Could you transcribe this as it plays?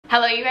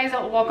Hello you guys,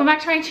 welcome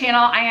back to my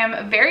channel. I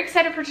am very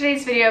excited for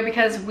today's video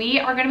because we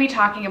are going to be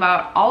talking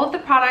about all of the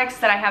products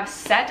that I have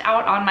set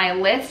out on my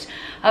list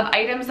of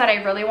items that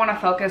I really want to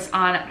focus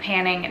on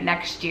panning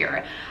next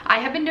year. I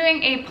have been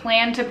doing a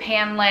plan to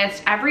pan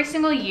list every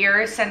single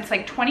year since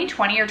like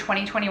 2020 or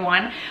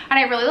 2021, and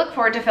I really look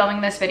forward to filming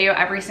this video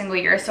every single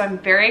year, so I'm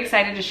very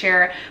excited to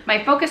share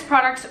my focus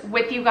products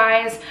with you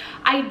guys.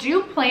 I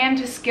do plan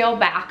to scale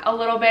back a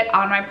little bit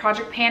on my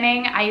project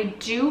panning. I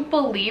do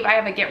believe I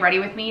have a get ready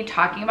with me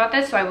talking about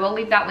this, so I will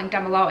leave that link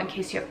down below in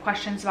case you have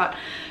questions about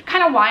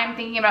kind of why I'm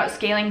thinking about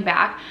scaling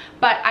back.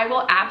 But I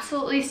will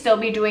absolutely still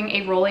be doing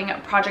a rolling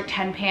project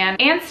 10 pan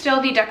and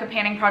still the Deca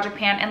panning project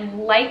pan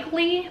and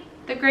likely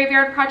the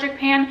graveyard project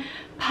pan,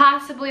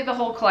 possibly the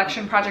whole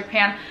collection project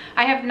pan.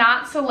 I have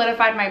not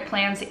solidified my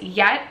plans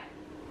yet.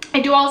 I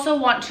do also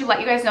want to let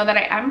you guys know that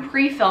I am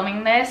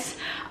pre-filming this.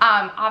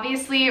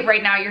 Obviously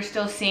right now you're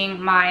still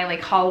seeing my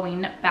like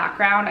Halloween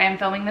background. I am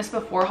filming this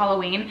before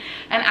Halloween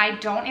and I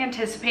don't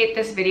anticipate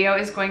this video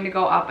is going to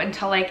go up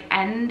until like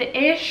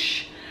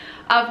end-ish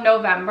of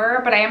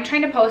November, but I am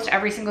trying to post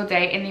every single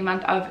day in the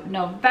month of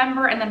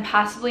November and then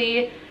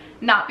possibly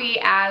not be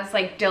as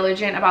like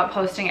diligent about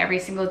posting every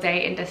single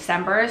day in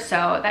December.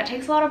 So that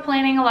takes a lot of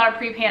planning, a lot of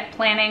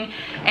pre-planning,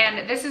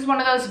 and this is one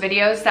of those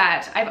videos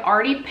that I've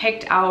already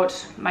picked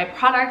out my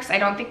products. I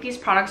don't think these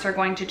products are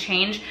going to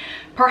change.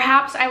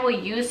 Perhaps I will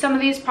use some of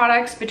these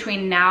products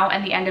between now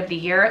and the end of the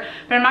year,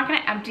 but I'm not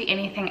going to empty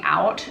anything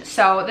out.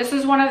 So this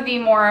is one of the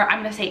more, I'm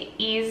going to say,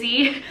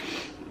 easy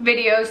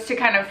videos to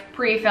kind of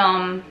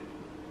pre-film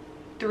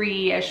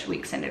 3-ish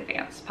weeks in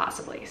advance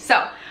possibly.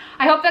 So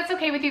I hope that's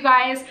okay with you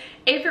guys.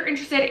 If you're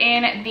interested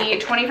in the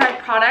 25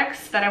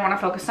 products that I want to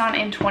focus on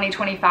in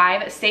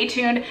 2025, stay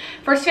tuned.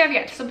 First, if you have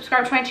yet to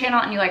subscribe to my channel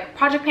and you like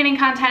project painting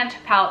content,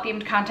 palette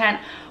themed content,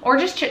 or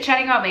just chit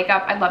chatting about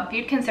makeup, I'd love if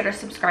you'd consider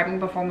subscribing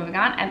before moving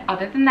on. And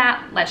other than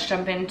that, let's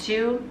jump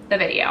into the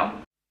video.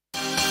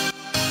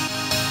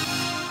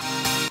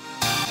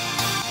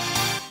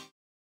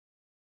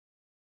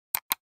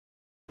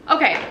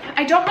 Okay,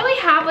 I don't really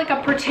have like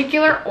a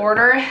particular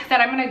order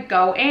that I'm gonna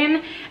go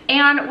in,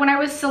 and when I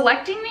was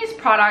selecting these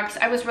products,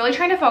 I was really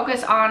trying to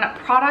focus on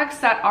products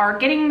that are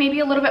getting maybe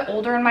a little bit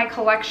older in my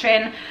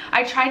collection.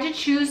 I tried to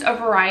choose a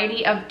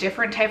variety of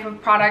different type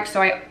of products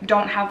so I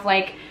don't have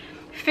like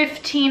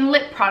 15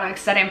 lip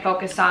products that I'm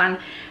focused on,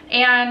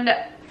 and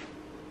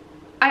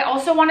I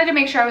also wanted to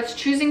make sure I was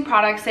choosing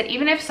products that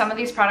even if some of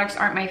these products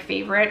aren't my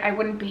favorite, I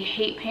wouldn't be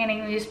hate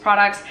panning these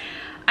products.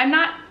 I'm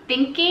not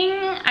thinking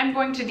I'm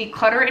going to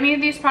declutter any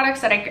of these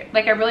products that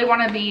I really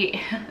want to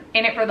be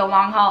in it for the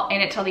long haul,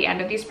 in it till the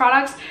end of these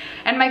products.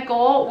 And my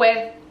goal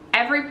with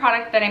every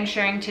product that I'm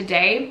sharing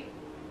today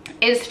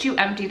is to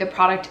empty the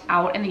product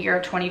out in the year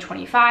of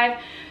 2025.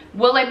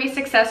 Will I be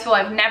successful?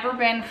 I've never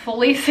been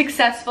fully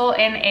successful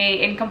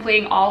in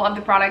completing all of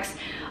the products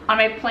on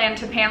my plan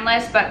to pan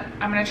list, but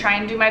I'm going to try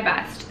and do my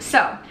best.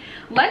 So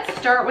let's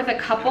start with a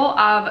couple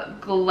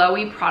of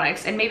glowy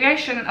products, and maybe I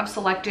shouldn't have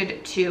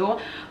selected two,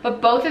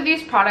 but both of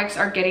these products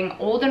are getting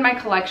old in my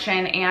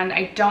collection and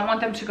I don't want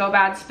them to go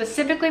bad,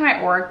 specifically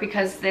my Auric,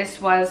 because this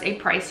was a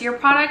pricier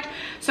product.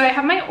 So I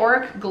have my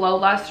Auric Glow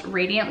Lust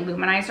Radiant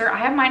Luminizer. I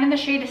have mine in the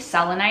shade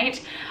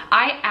Selenite.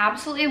 I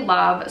absolutely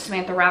love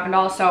Samantha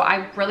Ravndal, so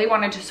I really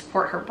wanted to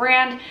support her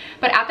brand,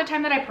 but at the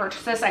time that I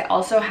purchased this, I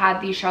also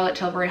had the Charlotte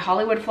Tilbury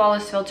Hollywood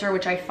Flawless Filter,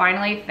 which I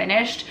finally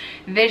finished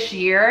this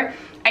year.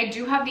 I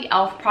do have the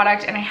e.l.f.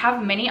 product and I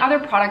have many other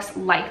products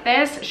like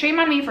this. Shame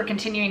on me for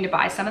continuing to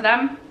buy some of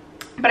them,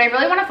 but I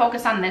really want to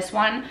focus on this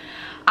one.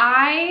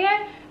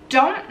 I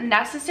don't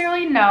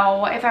necessarily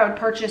know if I would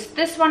purchase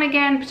this one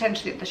again,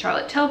 potentially the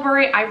Charlotte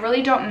Tilbury. I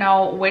really don't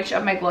know which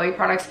of my glowy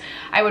products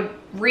I would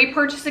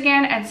repurchase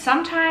again, and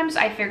sometimes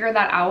I figure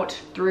that out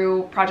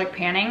through project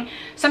panning.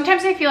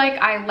 Sometimes I feel like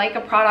I like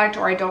a product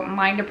or I don't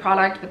mind a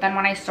product, but then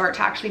when I start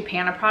to actually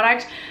pan a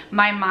product,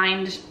 my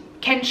mind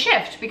can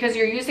shift because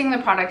you're using the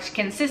product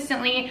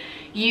consistently.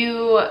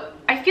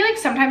 I feel like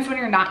sometimes when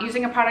you're not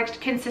using a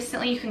product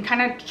consistently, you can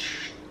kind of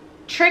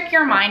trick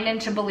your mind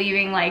into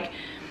believing like,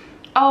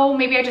 oh,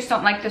 maybe I just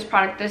don't like this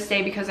product this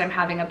day because I'm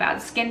having a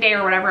bad skin day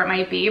or whatever it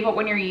might be. But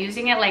when you're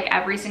using it like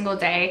every single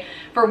day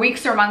for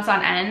weeks or months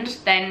on end,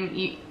 then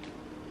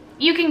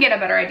you can get a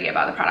better idea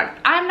about the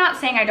product. I'm not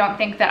saying I don't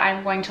think that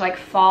I'm going to like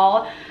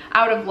fall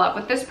out of love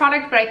with this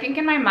product, but I think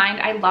in my mind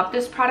I love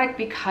this product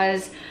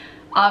because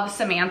of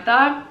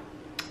Samantha,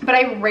 but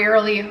I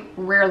rarely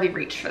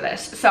reach for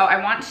this. So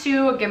I want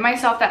to give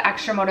myself that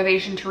extra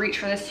motivation to reach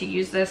for this, to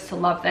use this, to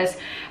love this,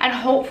 and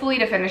hopefully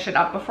to finish it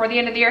up before the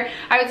end of the year.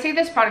 I would say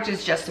this product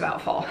is just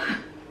about full.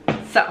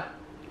 So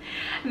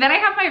then I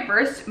have my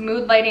Versed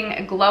Mood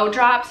Lighting Glow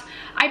Drops.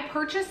 I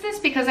purchased this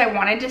because I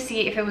wanted to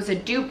see if it was a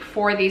dupe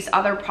for these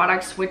other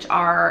products, which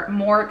are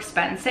more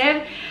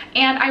expensive.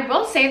 And I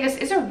will say this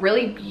is a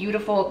really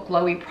beautiful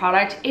glowy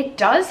product. It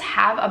does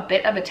have a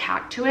bit of a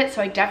tack to it,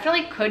 so I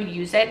definitely could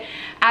use it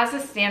as a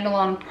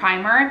standalone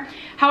primer.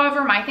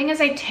 However, my thing is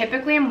I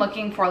typically am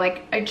looking for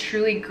like a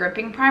truly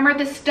gripping primer.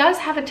 This does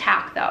have a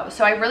tack though,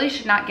 so I really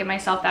should not give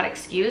myself that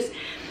excuse.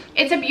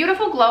 It's a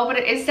beautiful glow, but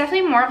it is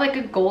definitely more of like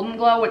a golden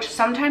glow, which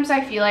sometimes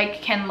I feel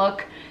like can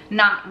look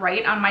not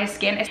right on my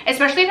skin,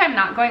 especially if I'm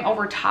not going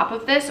over top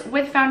of this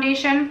with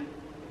foundation.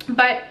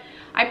 But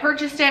I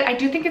purchased it. I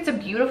do think it's a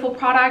beautiful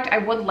product. I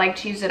would like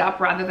to use it up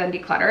rather than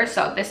declutter.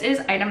 So this is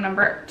item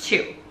number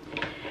 2.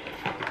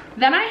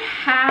 Then I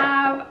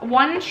have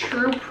one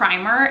true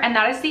primer, and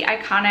that is the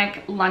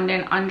iconic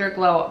London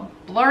Underglow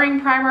Blurring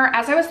Primer.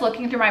 As I was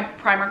looking through my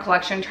primer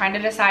collection, trying to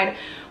decide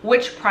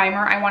which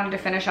primer I wanted to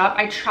finish up,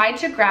 I tried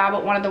to grab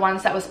one of the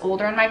ones that was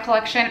older in my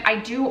collection. I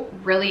do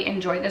really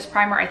enjoy this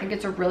primer. I think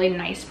it's a really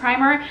nice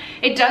primer.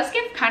 It does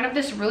give kind of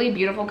this really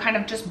beautiful kind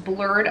of just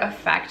blurred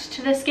effect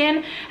to the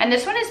skin, and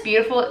this one is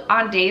beautiful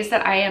on days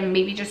that I am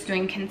maybe just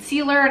doing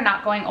concealer,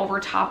 not going over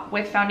top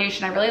with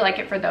foundation. I really like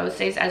it for those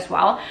days as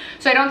well.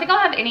 So I don't think I'll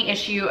have any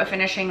issue of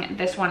finishing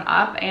this one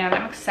up, and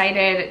I'm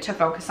excited to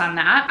focus on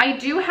that. I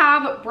do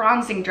have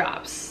bronzing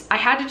drops. I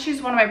had to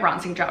choose one of my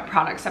bronzing drop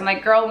products. I'm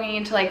like, girl, we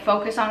need to like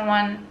focus on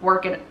one,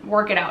 work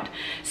it out.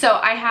 So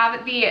I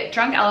have the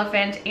Drunk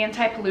Elephant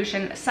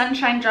Anti-Pollution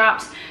Sunshine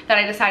Drops that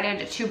I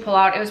decided to pull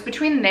out. It was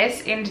between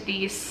this and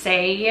the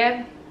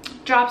Say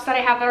drops that I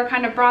have that are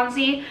kind of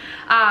bronzy,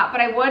 but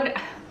I would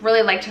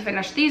really like to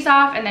finish these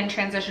off and then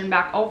transition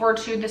back over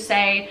to the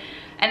Say,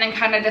 and then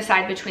kind of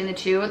decide between the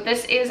two.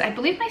 This is, I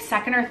believe, my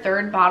second or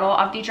third bottle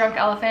of the Drunk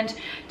Elephant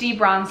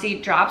De-Bronzy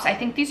Drops. I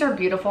think these are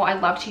beautiful. I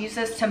love to use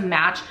this to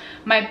match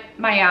my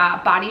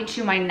body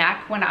to my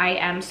neck when I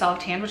am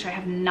self-tanned, which I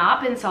have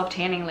not been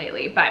self-tanning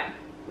lately, but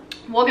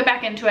we'll get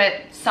back into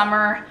it.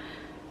 Summer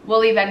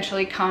will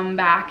eventually come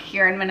back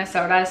here in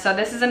Minnesota. So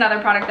this is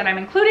another product that I'm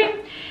including.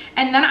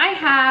 And then I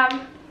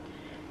have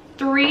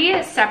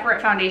 3 separate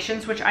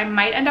foundations, which I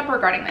might end up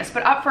regretting this,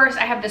 but up first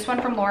I have this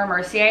one from Laura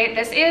Mercier.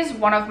 This is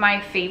one of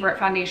my favorite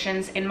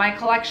foundations in my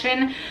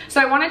collection, so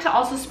I wanted to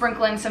also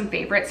sprinkle in some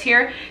favorites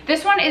here.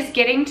 This one is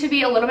getting to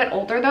be a little bit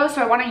older though, so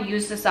I want to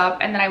use this up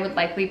and then I would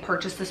likely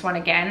purchase this one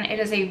again. It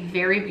is a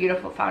very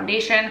beautiful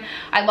foundation.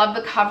 I love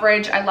the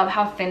coverage. I love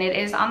how thin it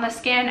is on the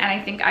skin, and I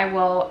think I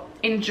will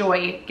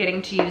enjoy getting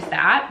to use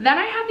that. Then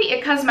I have the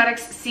IT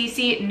Cosmetics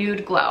CC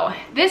Nude Glow.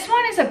 This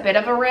one is a bit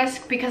of a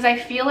risk because I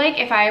feel like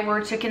if I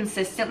were to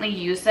consistently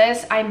use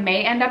this, I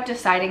may end up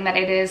deciding that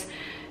it is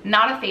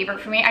not a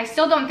favorite for me. I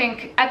still don't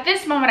think, at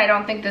this moment, I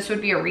don't think this would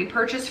be a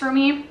repurchase for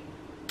me.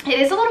 It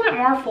is a little bit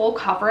more full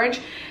coverage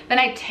than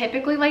I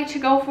typically like to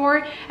go for,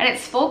 and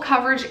it's full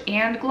coverage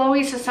and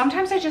glowy, so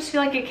sometimes I just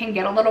feel like it can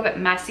get a little bit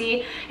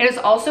messy. It is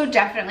also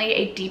definitely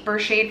a deeper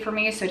shade for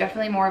me, so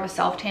definitely more of a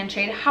self-tan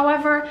shade.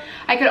 However,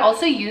 I could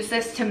also use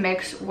this to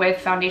mix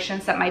with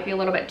foundations that might be a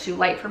little bit too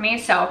light for me,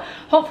 so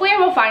hopefully I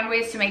will find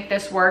ways to make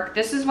this work.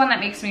 This is one that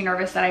makes me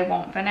nervous that I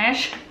won't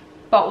finish,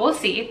 but we'll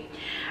see.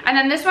 And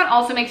then this one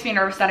also makes me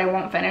nervous that I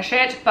won't finish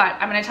it, but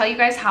I'm going to tell you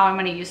guys how I'm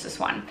going to use this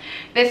one.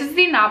 This is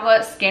the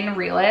Nabla Skin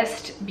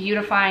Realist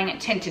Beautifying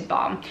Tinted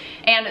Balm,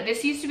 and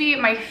this used to be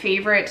my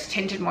favorite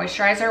tinted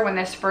moisturizer when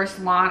this first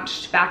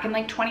launched back in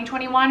like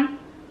 2021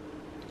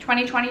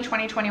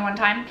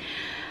 time.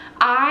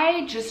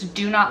 I just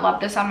do not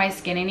love this on my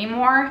skin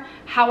anymore.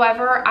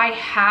 However, I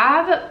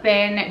have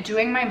been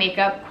doing my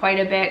makeup quite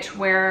a bit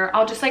where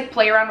I'll just like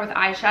play around with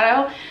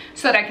eyeshadow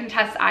so that I can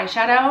test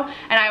eyeshadow,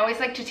 and I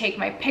always like to take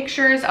my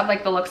pictures of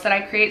like the looks that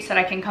I create so that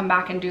I can come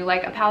back and do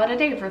like a palette a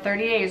day for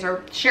 30 days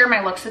or share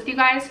my looks with you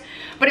guys.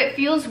 But it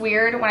feels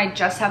weird when I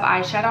just have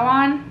eyeshadow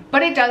on.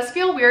 But it does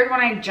feel weird when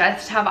I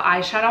just have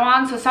eyeshadow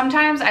on, so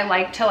sometimes I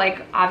like to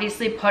like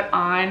obviously put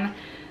on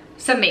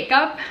some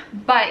makeup,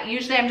 but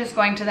usually I'm just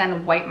going to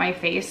then wipe my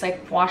face,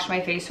 like wash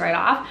my face right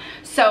off.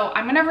 So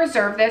I'm gonna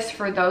reserve this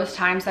for those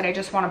times that I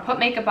just want to put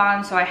makeup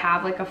on, so I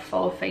have like a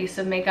full face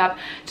of makeup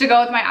to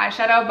go with my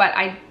eyeshadow, but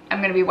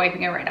I'm gonna be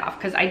wiping it right off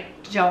because I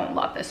don't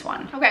love this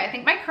one. Okay, I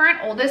think my current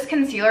oldest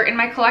concealer in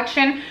my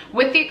collection,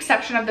 with the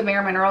exception of the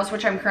Bare Minerals,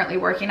 which I'm currently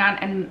working on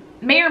and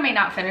may or may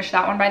not finish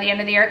that one by the end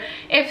of the year.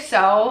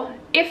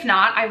 If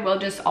not, I will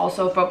just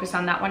also focus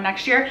on that one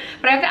next year.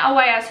 But I have the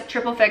LYS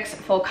Triple Fix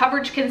Full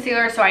Coverage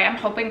Concealer, so I am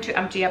hoping to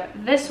empty up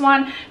this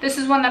one. This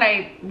is one that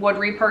I would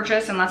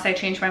repurchase unless I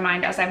change my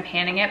mind as I'm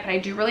panning it, but I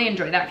do really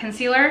enjoy that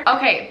concealer.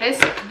 Okay,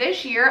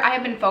 this year I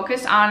have been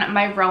focused on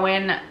my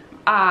Rowan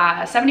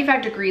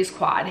 75 degrees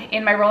quad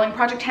in my Rolling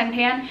Project 10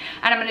 pan,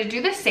 and I'm going to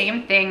do the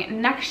same thing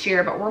next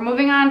year, but we're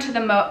moving on to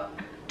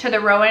the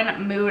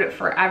Rowan Mood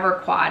Forever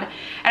quad.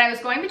 And I was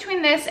going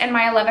between this and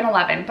my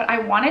 1111, but I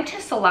wanted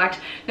to select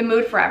the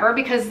Mood Forever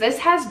because this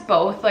has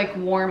both like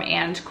warm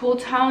and cool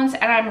tones,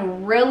 and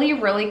I'm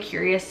really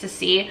curious to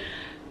see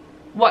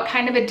what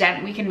kind of a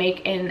dent we can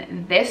make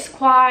in this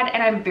quad,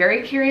 and I'm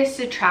very curious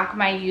to track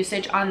my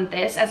usage on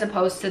this as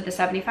opposed to the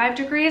 75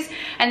 degrees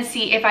and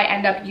see if I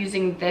end up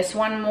using this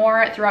one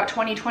more throughout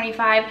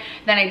 2025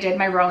 than I did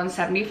my Rowan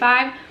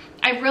 75.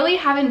 I really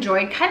have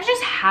enjoyed kind of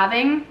just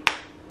having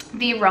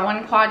the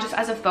Rowan quad just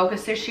as a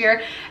focus this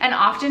year, and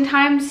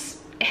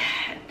oftentimes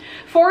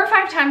 4 or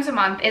 5 times a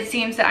month it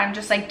seems that I'm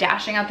just like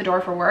dashing out the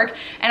door for work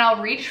and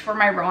I'll reach for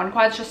my Rowan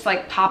quads, just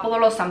like pop a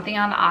little something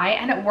on the eye,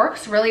 and it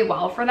works really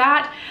well for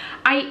that.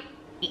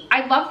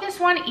 I love this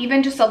one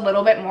even just a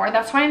little bit more.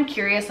 That's why I'm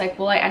curious, like,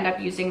 will I end up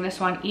using this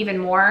one even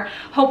more?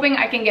 Hoping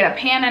I can get a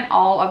pan in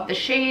all of the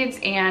shades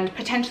and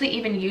potentially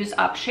even use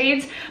up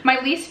shades. My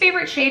least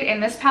favorite shade in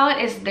this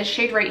palette is this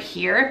shade right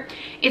here.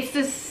 It's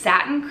this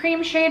satin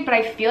cream shade, but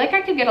I feel like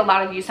I could get a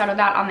lot of use out of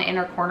that on the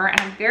inner corner,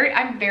 and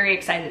I'm very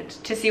excited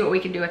to see what we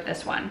can do with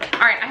this one. All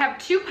right, I have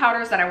two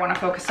powders that I want to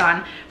focus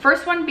on.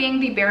 First one being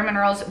the Bare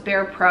Minerals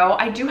Bare Pro.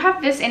 I do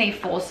have this in a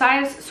full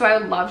size, so I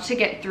would love to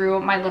get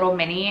through my little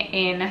mini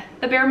in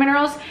the Bare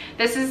Minerals.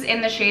 This is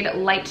in the shade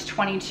Light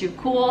 22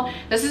 Cool.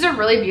 This is a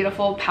really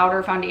beautiful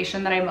powder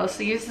foundation that I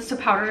mostly use as a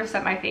powder to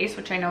set my face,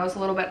 which I know is a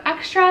little bit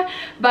extra,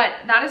 but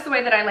that is the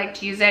way that I like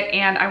to use it.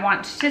 And I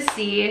want to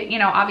see, you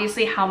know,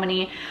 obviously how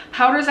many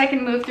powders I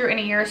can move through in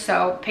a year,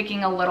 so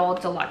picking a little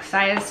deluxe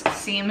size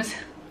seems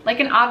like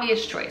an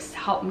obvious choice to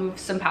help move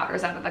some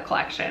powders out of the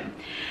collection.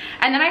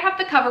 And then I have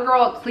the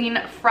CoverGirl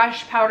Clean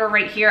Fresh powder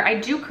right here. I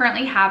do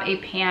currently have a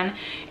pan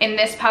in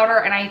this powder,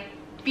 and I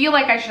feel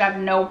like I should have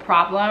no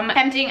problem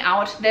emptying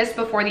out this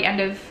by the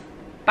end of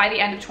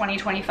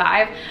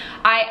 2025.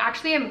 I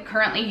actually am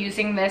currently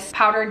using this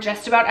powder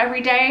just about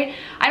every day.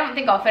 I don't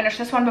think I'll finish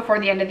this one before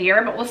the end of the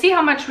year, but we'll see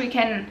how much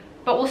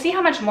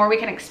more we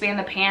can expand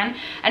the pan,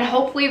 and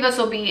hopefully this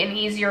will be an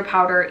easier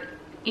powder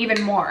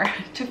even more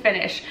to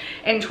finish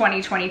in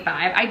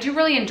 2025. I do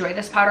really enjoy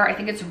this powder. I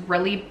think it's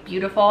really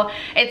beautiful.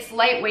 It's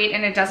lightweight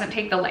and it doesn't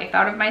take the life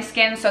out of my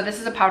skin, so this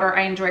is a powder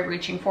I enjoy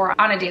reaching for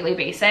on a daily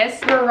basis.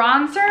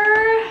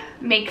 Bronzer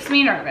makes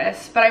me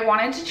nervous, but I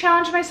wanted to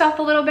challenge myself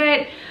a little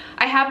bit.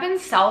 I have been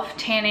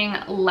self-tanning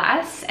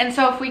less, and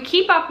so if we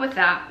keep up with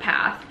that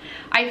path,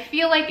 I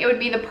feel like it would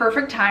be the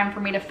perfect time for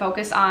me to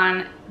focus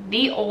on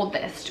the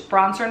oldest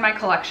bronzer in my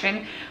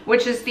collection,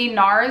 which is the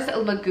NARS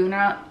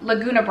Laguna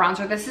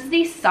bronzer. This is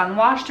the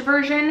sun-washed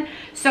version.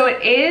 So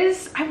it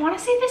is, I want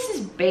to say this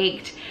is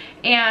baked,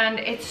 and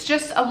it's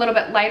just a little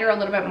bit lighter, a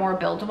little bit more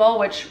buildable,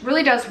 which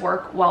really does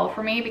work well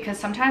for me because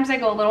sometimes I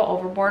go a little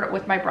overboard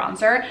with my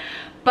bronzer.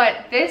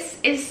 But this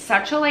is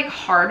such a like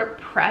hard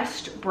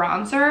pressed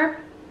bronzer.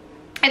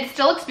 It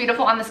still looks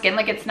beautiful on the skin,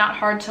 like it's not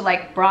hard to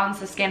like bronze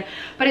the skin,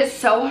 but it's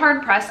so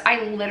hard pressed.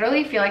 I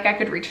literally feel like I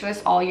could reach for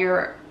this all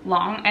year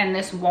long and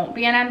this won't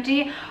be an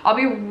empty. I'll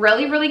be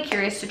really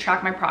curious to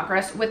track my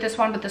progress with this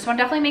one, but this one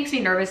definitely makes me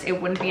nervous it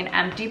wouldn't be an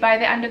empty by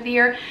the end of the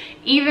year,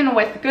 even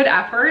with good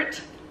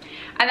effort.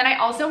 And then I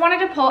also wanted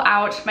to pull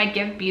out my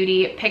Give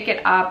Beauty Pick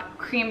It Up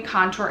Cream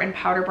Contour and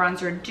Powder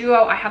Bronzer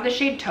Duo. I have the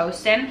shade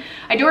Toast in.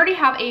 I do already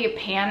have a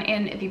pan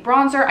in the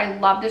bronzer. I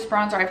love this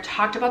bronzer. I've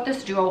talked about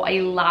this duo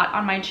a lot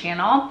on my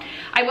channel.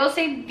 I will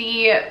say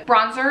the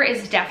bronzer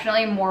is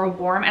definitely more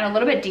warm and a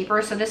little bit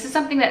deeper, so this is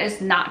something that is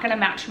not going to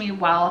match me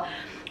well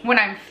when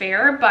I'm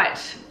fair,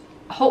 but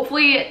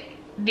hopefully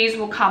these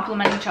will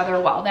complement each other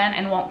well then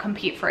and won't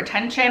compete for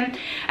attention.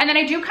 And then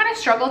I do kind of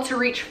struggle to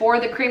reach for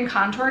the cream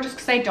contour just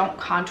because I don't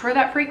contour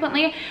that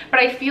frequently, but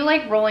I feel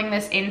like rolling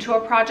this into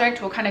a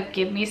project will kind of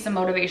give me some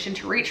motivation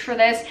to reach for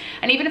this.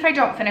 And even if I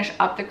don't finish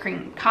up the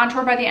cream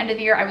contour by the end of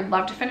the year, I would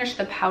love to finish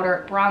the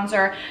powder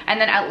bronzer and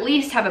then at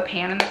least have a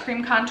pan in the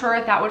cream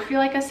contour. That would feel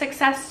like a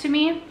success to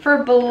me.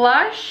 For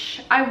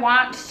blush, I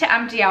want to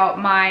empty out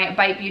my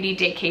Bite Beauty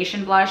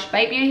Daycation blush.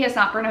 Bite Beauty has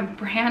not been a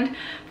brand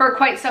for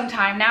quite some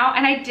time now,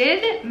 and I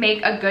did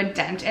make a good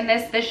dent in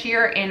this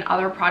year in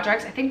other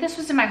projects. I think this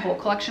was in my whole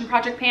collection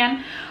project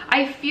pan.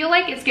 I feel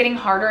like it's getting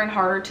harder and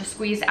harder to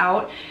squeeze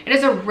out. It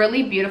is a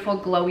really beautiful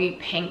glowy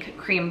pink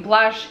cream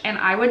blush, and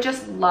I would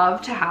just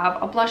love to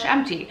have a blush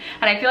empty.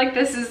 And I feel like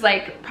this is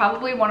like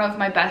probably one of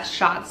my best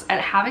shots at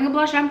having a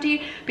blush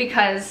empty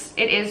because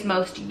it is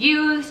most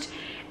used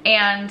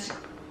and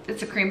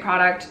it's a cream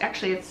product.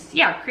 Actually, it's,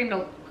 yeah,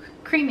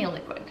 creamy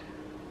liquid.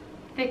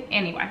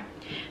 Anyway,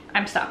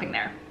 I'm stopping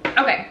there.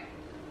 Okay.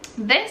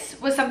 This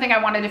was something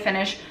I wanted to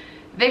finish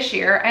this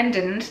year and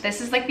didn't.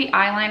 This is like the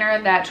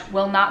eyeliner that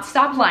will not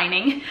stop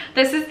lining.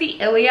 This is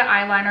the Ilia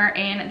eyeliner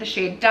in the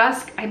shade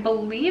Dusk. I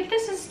believe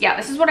this is, yeah,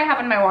 this is what I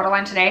have in my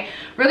waterline today.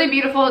 Really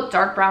beautiful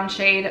dark brown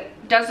shade.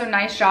 Does a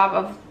nice job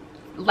of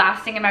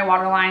lasting in my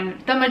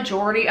waterline the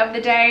majority of the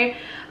day.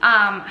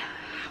 How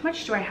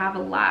much do I have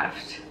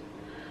left?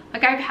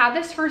 Like, I've had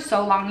this for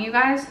so long, you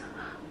guys.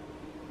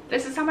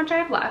 This is how much I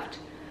have left.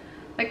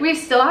 Like, we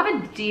still have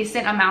a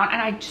decent amount,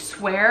 and I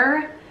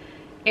swear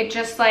it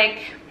just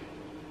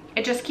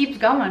keeps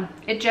going.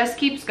 It just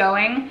keeps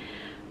going.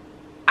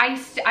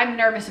 I'm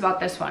nervous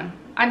about this one.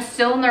 I'm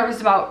still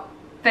nervous about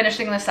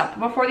finishing this up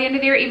before the end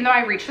of the year, even though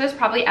I reach for this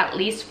probably at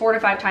least 4 to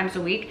 5 times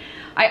a week.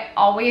 I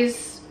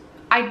almost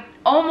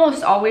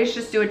always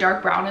just do a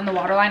dark brown in the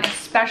waterline,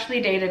 especially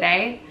day to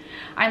day.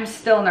 I'm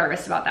still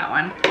nervous about that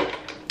one.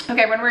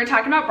 Okay, when we were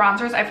talking about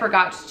bronzers, I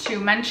forgot to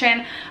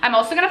mention, I'm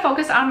also gonna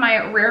focus on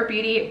my Rare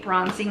Beauty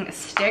bronzing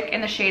stick in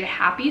the shade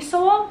Happy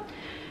Soul.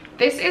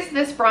 This is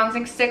this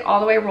bronzing stick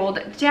all the way rolled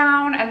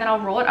down, and then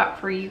I'll roll it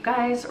up for you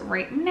guys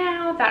right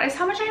now. That is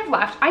how much I have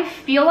left. I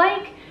feel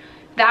like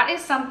that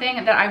is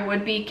something that I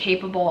would be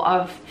capable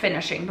of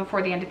finishing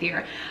before the end of the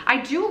year.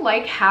 I do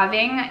like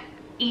having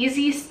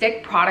easy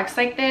stick products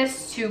like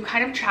this to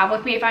kind of travel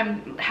with me if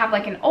I'm have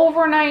like an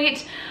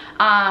overnight,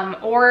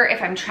 or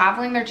if I'm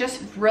traveling. They're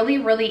just really,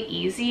 really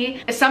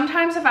easy.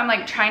 Sometimes if I'm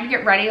like trying to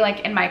get ready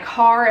like in my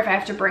car, if I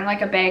have to bring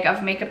like a bag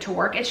of makeup to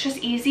work, it's just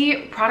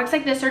easy. Products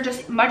like this are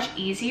just much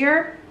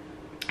easier.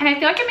 And I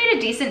feel like I made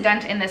a decent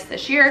dent in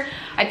this year.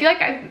 I feel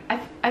like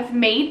I've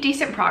made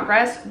decent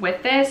progress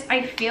with this.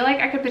 I feel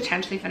like I could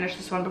potentially finish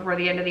this one before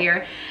the end of the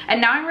year.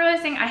 And now I'm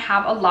realizing I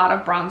have a lot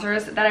of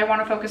bronzers that I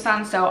want to focus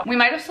on. So we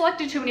might have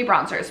selected too many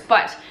bronzers,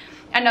 but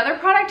another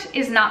product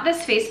is not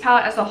this face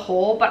palette as a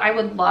whole, but I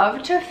would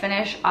love to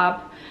finish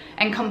up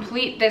and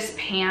complete this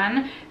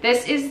pan.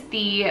 This is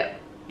the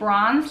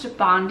Bronzed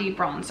Bondi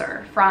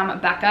Bronzer from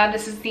Becca.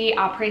 This is the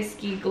Après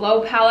Ski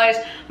Glow palette.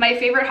 My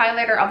favorite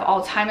highlighter of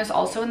all time is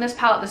also in this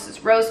palette. This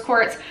is Rose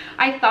Quartz.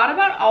 I thought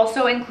about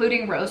also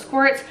including Rose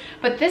Quartz,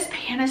 but this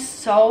pan is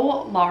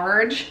so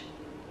large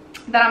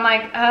that I'm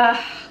like,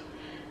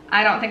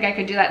 I don't think I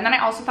could do that. And then I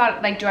also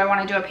thought, like, do I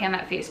want to do a pan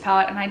that face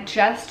palette? And I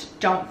just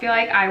don't feel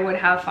like I would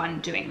have fun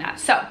doing that.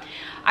 So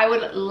I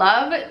would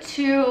love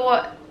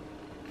to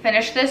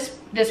finish this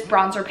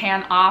bronzer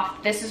pan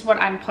off. This is what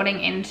I'm putting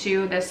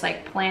into this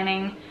like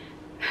planning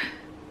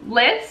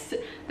list,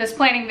 this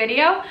planning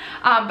video.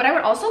 But I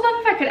would also love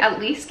if I could at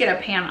least get a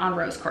pan on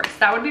Rose Quartz.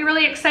 That would be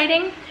really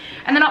exciting.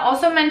 And then I'll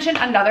also mention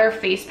another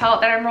face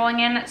palette that I'm rolling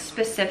in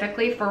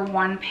specifically for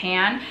one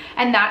pan.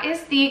 And that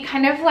is the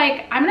kind of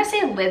like, I'm gonna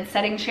say lid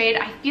setting shade.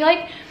 I feel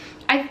like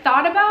I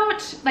thought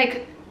about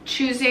like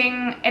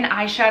choosing an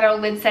eyeshadow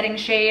lid setting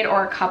shade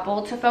or a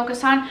couple to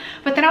focus on,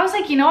 but then I was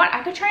like, you know what,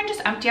 I could try and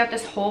just empty out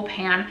this whole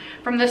pan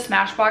from the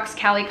Smashbox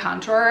Cali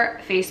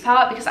Contour face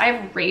palette, because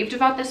I've raved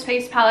about this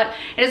face palette.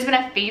 It has been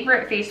a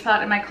favorite face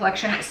palette in my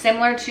collection,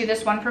 similar to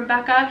this one from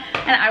Becca,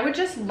 and I would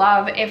just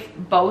love if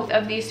both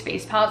of these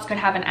face palettes could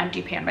have an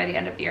empty pan by the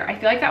end of the year. I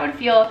feel like that would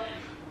feel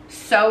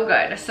so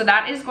good. So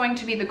that is going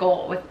to be the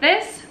goal with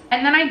this.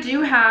 And then I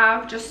do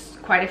have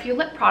just quite a few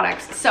lip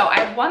products. So I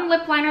have one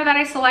lip liner that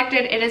I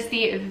selected. It is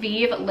the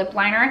Vive lip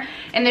liner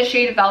in the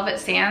shade Velvet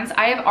Sands.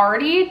 I have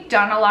already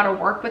done a lot of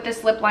work with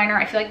this lip liner.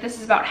 I feel like this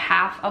is about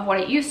half of what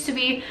it used to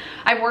be.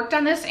 I worked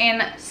on this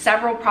in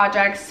several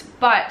projects,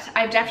 but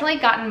I've definitely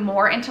gotten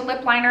more into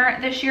lip liner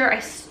this year. I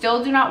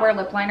still do not wear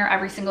lip liner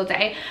every single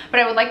day,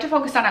 but I would like to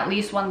focus on at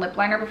least one lip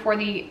liner before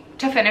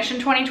to finish in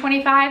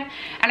 2025.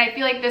 And I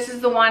feel like this is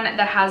the one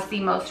that has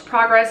the most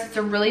progress. It's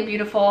a really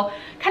beautiful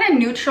kind of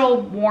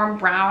neutral warm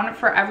brown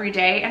for every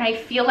day, and I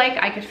feel like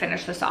I could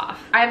finish this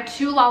off. I have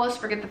two Lawless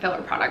Forget the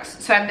Filler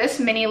products. So I have this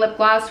mini lip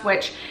gloss,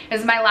 which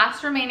is my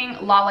last remaining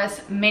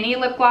Lawless mini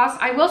lip gloss.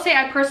 I will say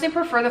I personally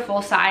prefer the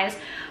full size.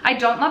 I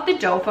don't love the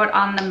doe foot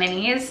on the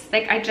minis.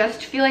 Like, I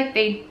just feel like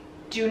they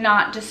do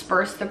not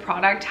disperse the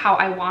product how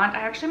I want.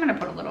 I actually am gonna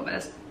put a little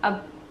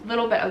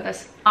bit of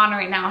this on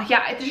right now.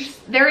 Yeah,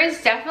 there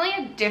is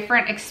definitely a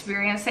different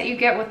experience that you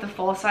get with the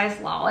full size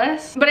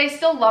Lawless, but I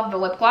still love the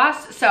lip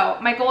gloss. So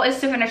my goal is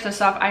to finish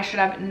this up. I should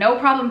have no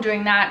problem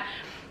doing that.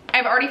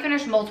 I've already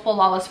finished multiple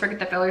Lawless Forget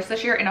the Fillers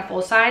this year in a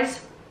full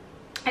size.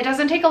 It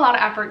doesn't take a lot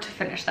of effort to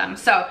finish them.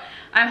 So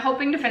I'm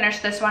hoping to finish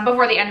this one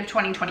before the end of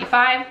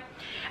 2025.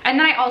 And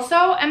then I also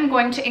am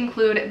going to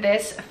include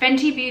this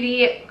Fenty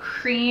Beauty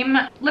Cream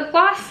Lip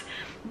Gloss.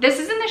 This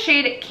is in the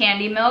shade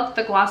Candy Milk,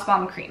 the Gloss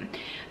Bomb Cream.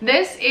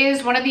 This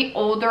is one of the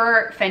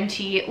older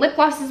Fenty lip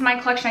glosses in my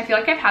collection. I feel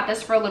like I've had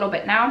this for a little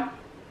bit now,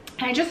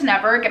 and I just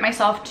never get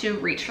myself to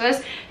reach for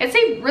this. It's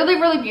a really,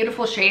 really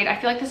beautiful shade. I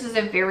feel like this is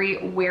a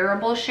very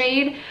wearable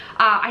shade.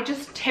 I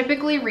just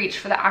typically reach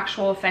for the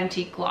actual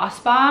Fenty Gloss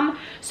Bomb.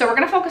 So we're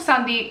gonna focus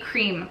on the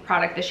cream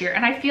product this year,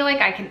 and I feel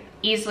like I can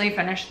easily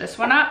finish this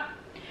one up.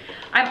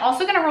 I'm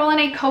also gonna roll in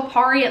a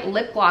Kopari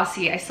lip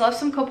glossy. I still have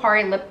some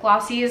Kopari lip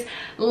glossies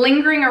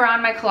lingering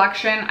around my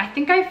collection. I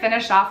think I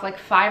finished off like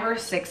 5 or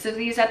 6 of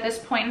these at this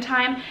point in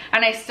time,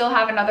 and I still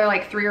have another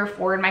like 3 or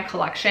 4 in my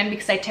collection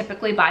because I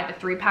typically buy the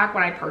 3-pack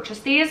when I purchase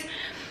these.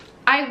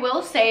 I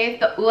will say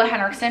the Ole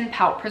Henriksen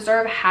Pout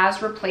Preserve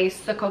has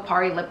replaced the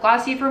Kopari lip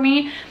glossy for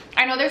me.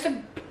 I know there's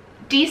a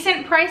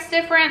decent price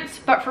difference,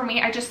 but for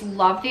me, I just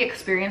love the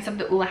experience of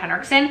the Ole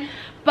Henriksen.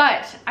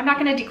 But I'm not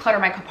going to declutter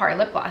my Kopari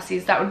lip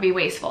glossies. That would be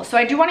wasteful. So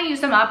I do want to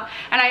use them up,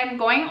 and I am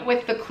going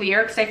with the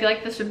clear because I feel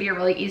like this would be a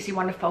really easy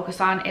one to focus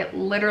on. It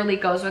literally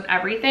goes with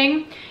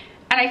everything,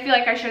 and I feel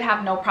like I should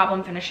have no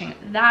problem finishing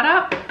that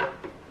up.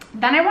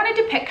 Then I wanted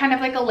to pick kind of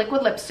like a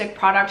liquid lipstick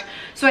product.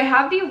 So I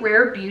have the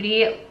Rare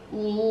Beauty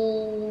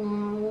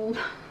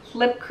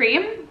lip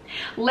cream,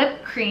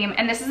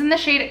 and this is in the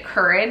shade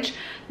Courage.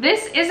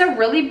 This is a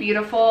really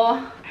beautiful,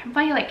 I have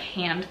my like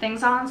hand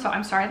things on, so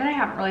I'm sorry that I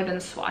haven't really been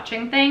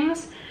swatching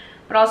things,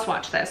 but I'll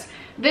swatch this.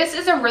 This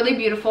is a really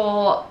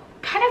beautiful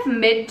kind of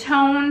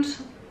mid-toned,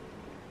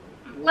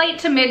 light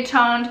to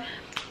mid-toned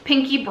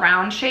pinky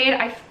brown shade.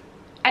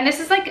 And this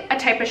is like a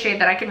type of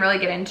shade that I can really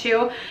get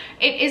into.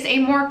 It is a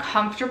more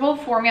comfortable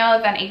formula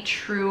than a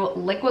true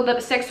liquid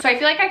lipstick, so I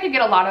feel like I could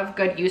get a lot of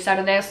good use out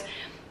of this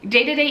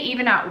day to day,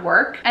 even at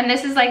work. And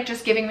this is like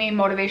just giving me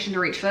motivation to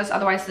reach for this,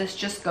 otherwise this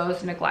just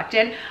goes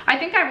neglected. I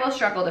think I will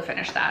struggle to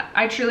finish that.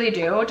 I truly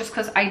do, just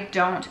because I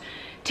don't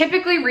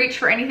typically reach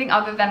for anything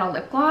other than a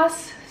lip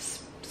gloss.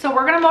 So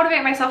we're gonna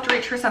motivate myself to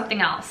reach for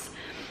something else.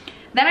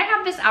 Then I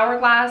have this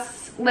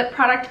Hourglass lip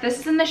product. This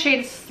is in the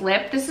shade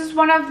Slip. This is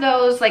one of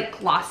those like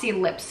glossy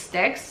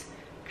lipsticks.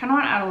 Kind of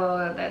want to add a little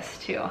of this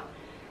too.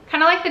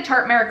 Kind of like the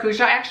Tarte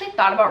Maracuja. I actually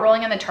thought about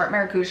rolling in the Tarte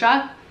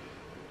Maracuja,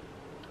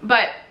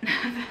 but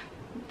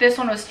this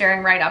one was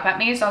staring right up at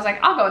me. So I was like,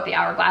 I'll go with the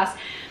Hourglass.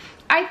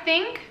 I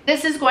think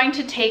this is going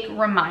to take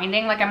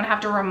reminding. Like I'm gonna have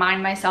to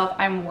remind myself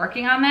I'm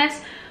working on this.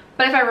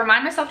 But if I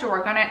remind myself to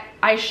work on it,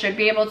 I should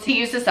be able to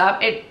use this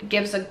up. It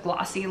gives a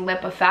glossy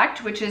lip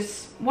effect, which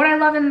is what I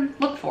love and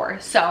look for.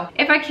 So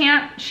if I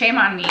can't, shame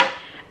on me.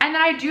 And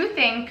then I do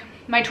think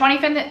my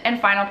 25th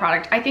and final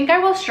product, I think I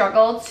will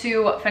struggle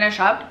to finish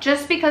up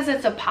just because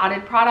it's a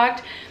potted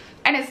product.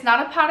 And it's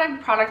not a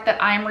potted product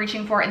that I'm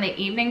reaching for in the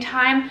evening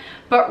time,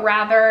 but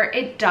rather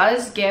it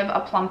does give a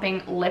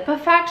plumping lip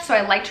effect. So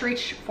I like to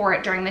reach for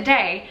it during the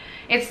day.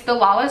 It's the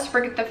Lawless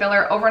Forget the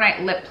Filler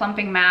Overnight Lip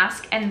Plumping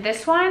Mask. And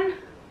this one,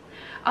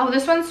 oh,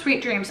 this one's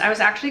Sweet Dreams. I was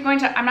actually going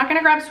to, I'm not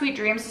gonna grab Sweet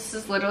Dreams. This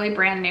is literally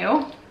brand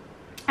new.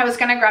 I was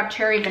gonna grab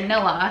Cherry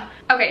Vanilla.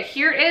 Okay,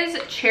 here is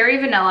Cherry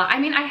Vanilla. I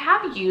mean, I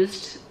have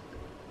used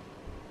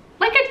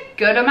like a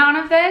good amount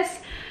of this,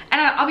 and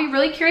I'll be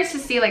really curious to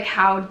see like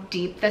how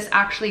deep this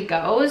actually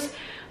goes.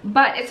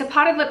 But it's a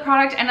potted lip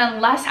product, and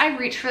unless I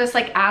reach for this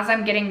like as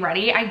I'm getting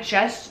ready, I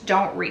just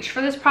don't reach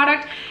for this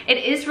product. It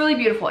is really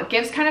beautiful. It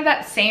gives kind of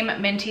that same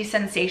minty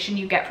sensation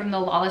you get from the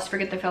Lawless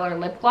Forget the Filler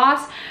lip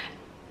gloss.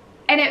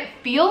 And it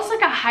feels like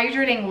a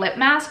hydrating lip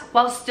mask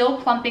while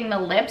still plumping the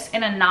lips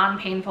in a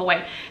non-painful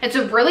way. It's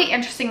a really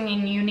interesting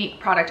and unique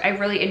product I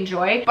really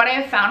enjoy, but I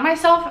have found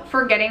myself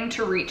forgetting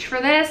to reach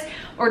for this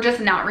or just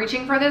not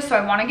reaching for this. So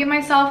I want to give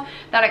myself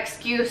that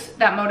excuse,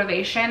 that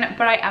motivation,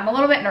 but I am a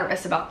little bit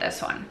nervous about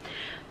this one.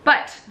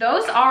 But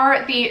those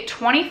are the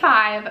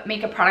 25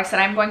 makeup products that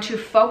I'm going to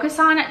focus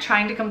on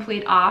trying to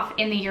complete off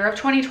in the year of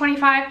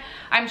 2025.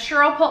 I'm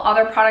sure I'll pull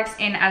other products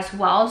in as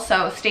well,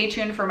 so stay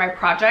tuned for my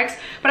projects.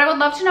 But I would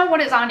love to know what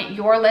is on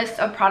your list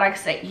of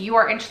products that you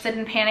are interested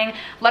in panning.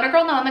 Let a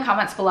girl know in the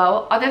comments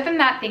below. Other than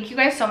that, thank you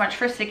guys so much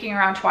for sticking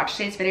around to watch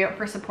today's video and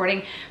for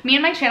supporting me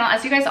and my channel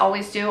as you guys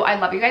always do. I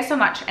love you guys so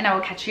much, and I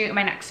will catch you in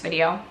my next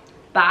video.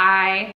 Bye.